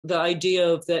The idea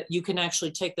of that you can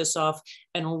actually take this off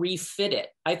and refit it,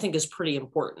 I think is pretty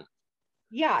important.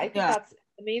 Yeah, I think that's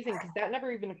amazing because that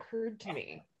never even occurred to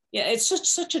me. Yeah, it's just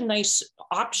such a nice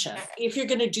option. If you're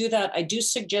going to do that, I do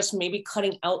suggest maybe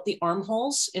cutting out the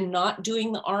armholes and not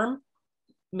doing the arm.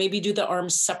 Maybe do the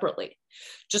arms separately,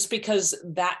 just because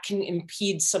that can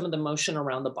impede some of the motion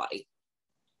around the body.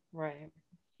 Right.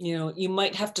 You know, you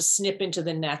might have to snip into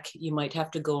the neck. You might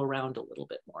have to go around a little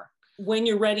bit more. When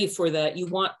you're ready for that, you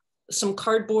want some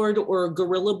cardboard or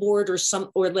gorilla board or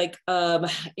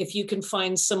if you can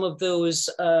find some of those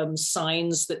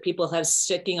signs that people have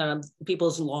sticking on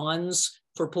people's lawns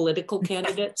for political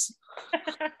candidates.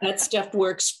 That stuff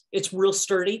works. It's real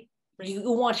sturdy.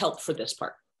 You want help for this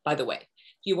part, by the way.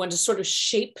 You want to sort of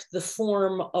shape the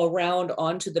form around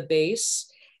onto the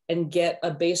base and get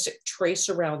a basic trace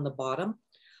around the bottom.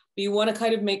 But you want to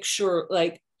kind of make sure,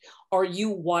 like, are you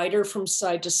wider from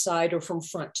side to side or from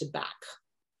front to back?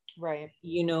 Right.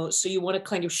 You know, so you want to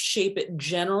kind of shape it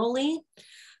generally.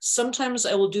 Sometimes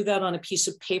I will do that on a piece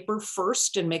of paper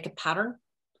first and make a pattern,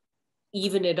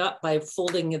 even it up by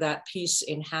folding that piece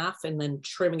in half and then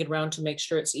trimming it around to make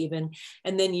sure it's even,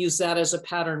 and then use that as a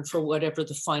pattern for whatever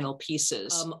the final piece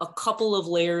is. A couple of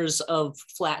layers of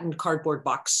flattened cardboard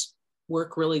box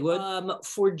work really good.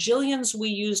 For Gillian's, we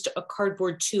used a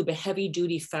cardboard tube, a heavy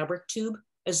duty fabric tube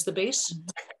as the base.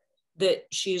 That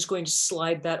she's going to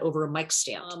slide that over a mic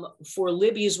stand. For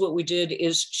Libby's, what we did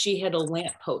is she had a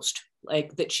lamp post,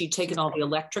 like that she'd taken all the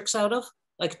electrics out of,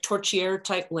 like a torchiere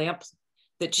type lamp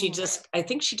that she just, I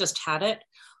think she just had it,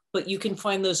 but you can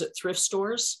find those at thrift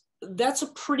stores. That's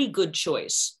a pretty good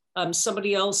choice.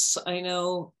 Somebody else I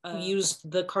know used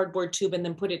the cardboard tube and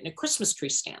then put it in a Christmas tree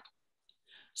stand.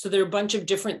 So there are a bunch of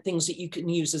different things that you can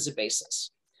use as a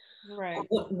basis. Right.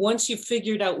 Once you've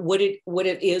figured out what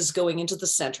it is going into the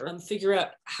center, figure out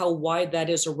how wide that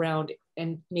is around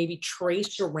and maybe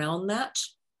trace around that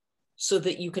so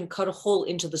that you can cut a hole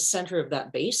into the center of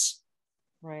that base.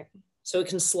 Right. So it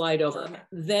can slide over.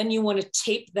 Then you want to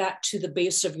tape that to the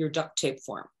base of your duct tape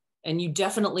form. And you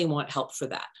definitely want help for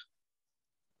that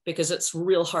because it's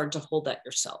real hard to hold that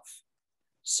yourself.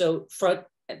 So front,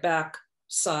 back,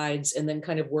 sides, and then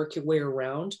kind of work your way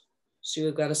around. So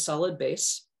you've got a solid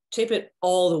base. Tape it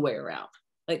all the way around,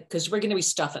 like, because we're going to be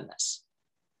stuffing this.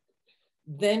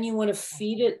 Then you want to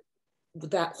feed it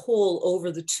that hole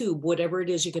over the tube, whatever it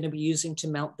is you're going to be using to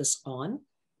mount this on.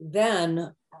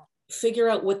 Then figure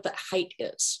out what the height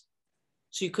is.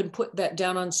 So you can put that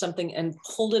down on something and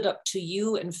hold it up to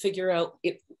you and figure out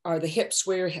are the hips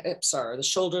where your hips are, the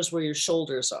shoulders where your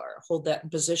shoulders are. Hold that in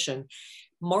position.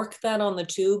 Mark that on the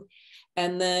tube.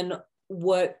 And then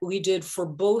what we did for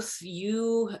both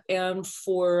you and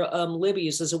for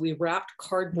Libby's is that we wrapped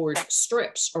cardboard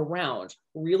strips around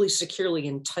really securely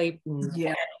and tight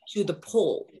to the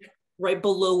pole right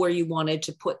below where you wanted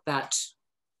to put that,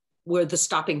 where the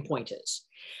stopping point is.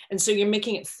 And so you're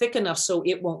making it thick enough so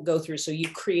it won't go through. So you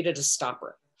created a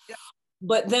stopper.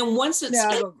 But then once it's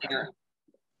there,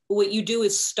 what you do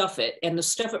is stuff it, and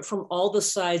stuff it from all the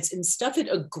sides and stuff it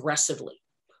aggressively.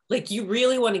 Like you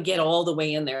really want to get all the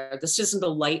way in there. This isn't a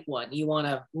light one. You want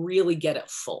to really get it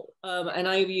full. And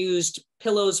I've used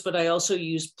pillows, but I also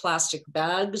used plastic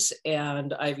bags,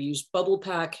 and I've used bubble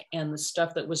pack and the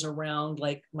stuff that was around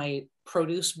like my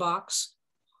produce box.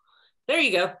 There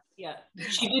you go. Yeah.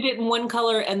 She did it in one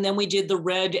color, and then we did the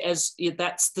red as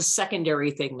that's the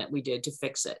secondary thing that we did to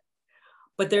fix it.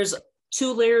 But there's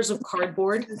 2 layers of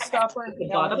cardboard at the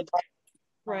bottom.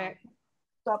 Right.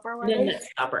 Stopper. Then that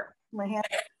stopper. My hand.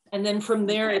 And then from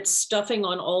there, it's stuffing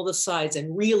on all the sides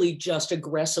and really just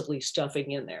aggressively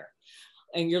stuffing in there.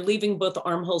 And you're leaving both the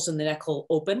armholes and the neck hole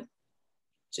open.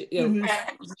 So, you know,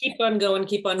 keep on going,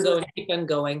 keep on going, keep on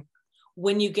going.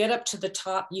 When you get up to the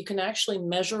top, you can actually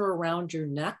measure around your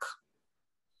neck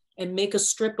and make a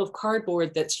strip of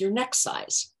cardboard that's your neck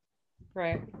size.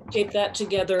 Right. Tape that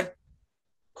together,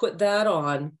 put that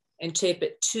on, and tape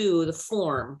it to the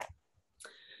form.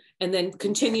 And then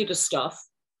continue to stuff,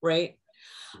 right?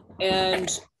 And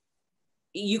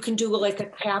you can do like a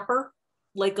capper,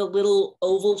 like a little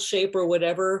oval shape or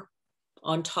whatever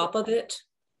on top of it.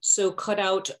 So cut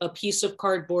out a piece of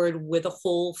cardboard with a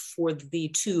hole for the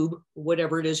tube,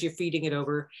 whatever it is you're feeding it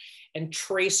over, and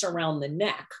trace around the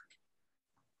neck.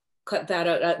 Cut that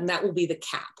out, and that will be the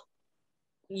cap.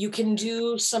 You can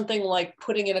do something like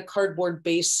putting in a cardboard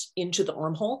base into the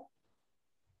armhole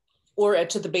or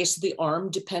to the base of the arm,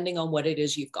 depending on what it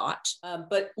is you've got.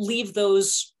 But leave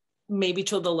those maybe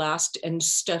till the last and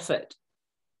stuff it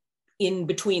in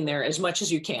between there as much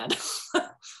as you can,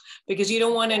 because you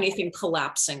don't want anything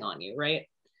collapsing on you, right?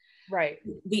 Right.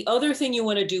 The other thing you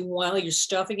want to do while you're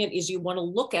stuffing it is you want to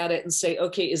look at it and say,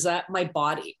 okay, is that my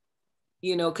body?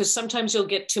 You know, because sometimes you'll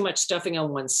get too much stuffing on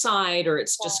one side or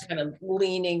it's just kind of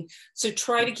leaning. So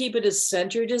try to keep it as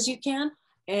centered as you can.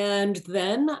 And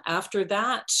then after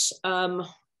that,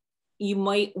 you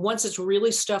might, once it's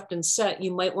really stuffed and set,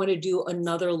 you might want to do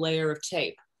another layer of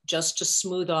tape just to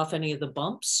smooth off any of the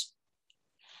bumps.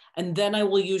 And then I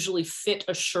will usually fit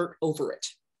a shirt over it,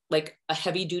 like a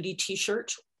heavy duty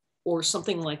t-shirt or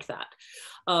something like that.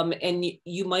 And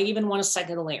you might even want a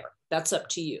second layer. That's up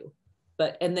to you.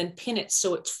 And then pin it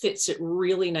so it fits it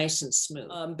really nice and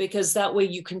smooth, because that way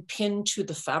you can pin to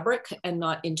the fabric and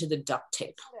not into the duct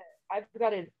tape. I've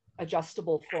got an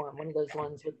adjustable form, one of those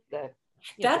ones with the...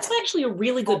 That's actually a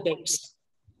really good base.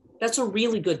 That's a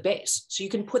really good base. So you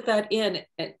can put that in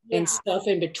and stuff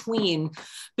in between,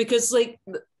 because like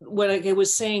what I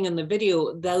was saying in the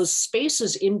video, those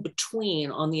spaces in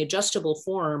between on the adjustable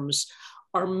forms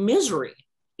are misery,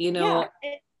 you know?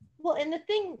 Yeah. Well, and the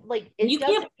thing, like, you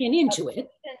can't pin into it.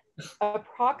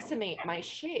 Approximate my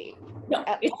shape. No,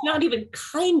 it's not even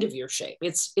kind of your shape.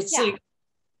 It's like,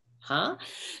 huh?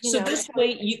 So this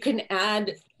way you can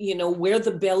add, you know, where the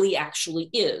belly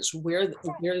actually is, where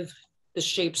the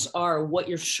shapes are, what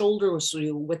your shoulders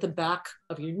do, what the back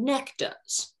of your neck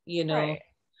does, you know,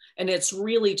 and it's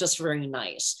really just very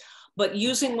nice. But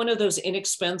using one of those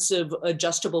inexpensive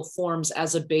adjustable forms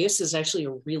as a base is actually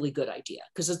a really good idea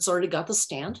because it's already got the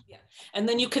stand. Yeah. And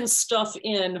then you can stuff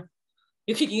in,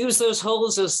 you could use those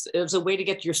holes as a way to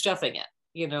get your stuffing in,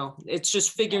 you know, it's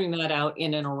just figuring that out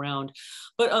in and around.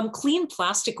 But clean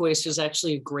plastic waste is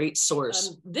actually a great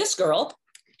source. This girl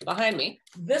behind me,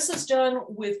 this is done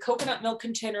with coconut milk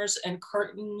containers and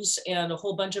cartons and a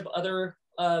whole bunch of other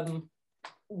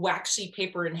waxy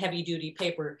paper and heavy duty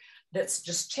paper that's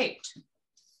just taped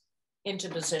into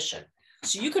position.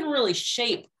 So you can really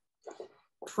shape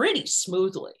pretty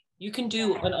smoothly. You can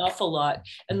do an awful lot.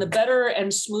 And the better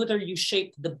and smoother you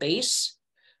shape the base,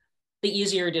 the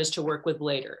easier it is to work with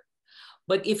later.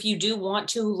 But if you do want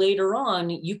to later on,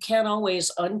 you can always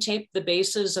untape the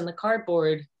bases and the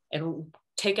cardboard and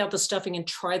take out the stuffing and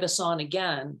try this on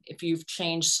again if you've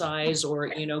changed size or,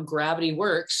 you know, gravity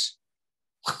works.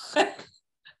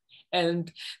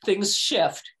 And things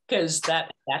shift because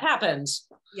that happens.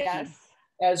 Yes.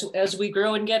 As we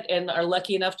grow and get and are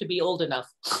lucky enough to be old enough.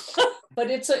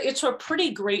 But it's a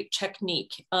pretty great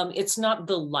technique. It's not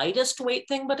the lightest weight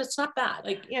thing, but it's not bad.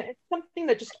 Like, yeah, it's something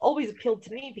that just always appealed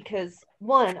to me because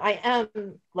one, I am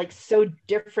like so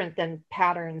different than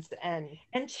patterns, and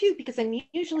two, because I'm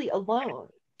usually alone.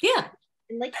 Yeah.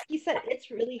 And like you said,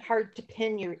 it's really hard to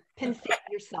pin fit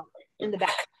yourself in the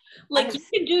back. Like you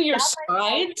can do your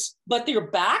sides, but your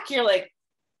back, you're like,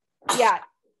 yeah.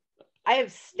 I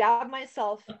have stabbed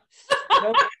myself.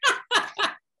 So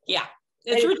yeah,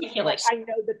 it's ridiculous. Like, I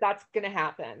know that that's going to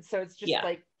happen. So it's just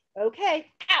like, okay,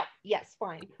 ow, yes,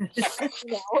 fine.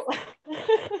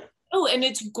 Oh, and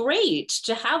it's great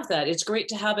to have that. It's great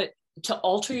to have it to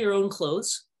alter your own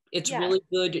clothes. It's really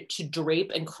good to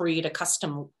drape and create a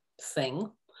custom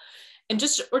thing. And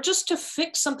just to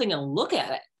fix something and look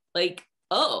at it. Like,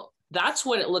 oh, that's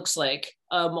what it looks like.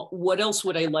 What else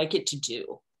would I like it to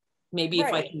do? Maybe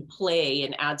if I can play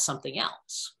and add something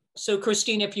else. So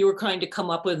Cristina, if you were trying to come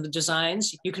up with the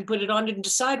designs, you can put it on and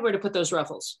decide where to put those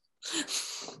ruffles.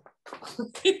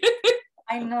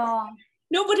 I know.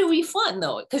 No, but it'll be fun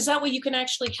though, because that way you can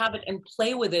actually have it and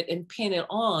play with it and pin it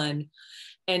on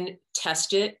and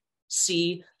test it,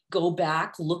 see, go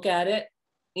back, look at it.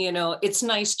 You know, it's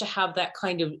nice to have that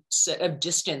kind of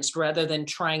distance rather than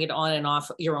trying it on and off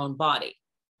your own body.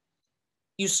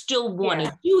 You still want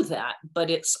to do that,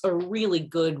 but it's a really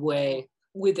good way.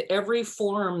 With every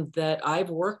form that I've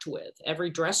worked with, every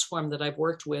dress form that I've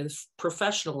worked with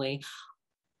professionally,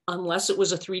 unless it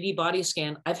was a 3D body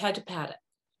scan, I've had to pad it.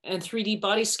 And 3D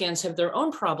body scans have their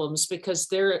own problems because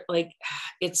they're like,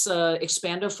 it's a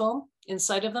expander foam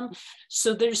inside of them.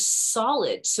 So they're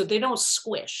solid, so they don't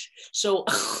squish. So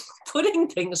putting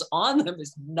things on them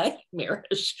is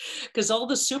nightmarish because all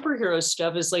the superhero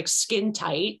stuff is like skin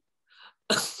tight.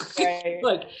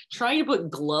 Like trying to put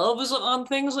gloves on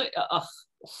things, like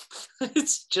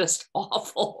it's just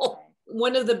awful.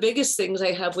 One of the biggest things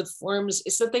I have with forms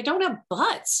is that they don't have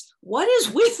butts. What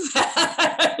is with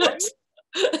that?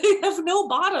 They have no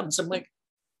bottoms. I'm like,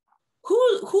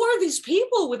 who are these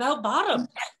people without bottom?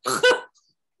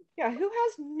 Yeah, who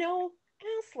has no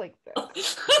ass like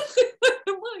this?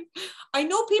 I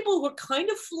know people who are kind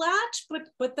of flat,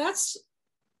 but that's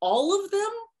all of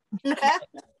them.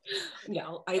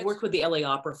 Yeah, I worked with the LA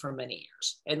Opera for many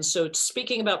years. And so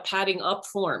speaking about padding up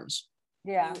forms,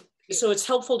 So it's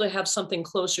helpful to have something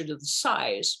closer to the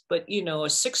size, but you know, a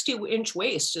 60-inch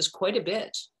waist is quite a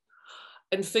bit.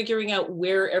 And figuring out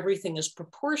where everything is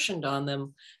proportioned on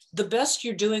them, the best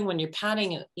you're doing when you're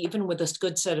padding, even with a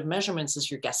good set of measurements, is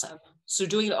you're guessing. So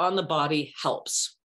doing it on the body helps.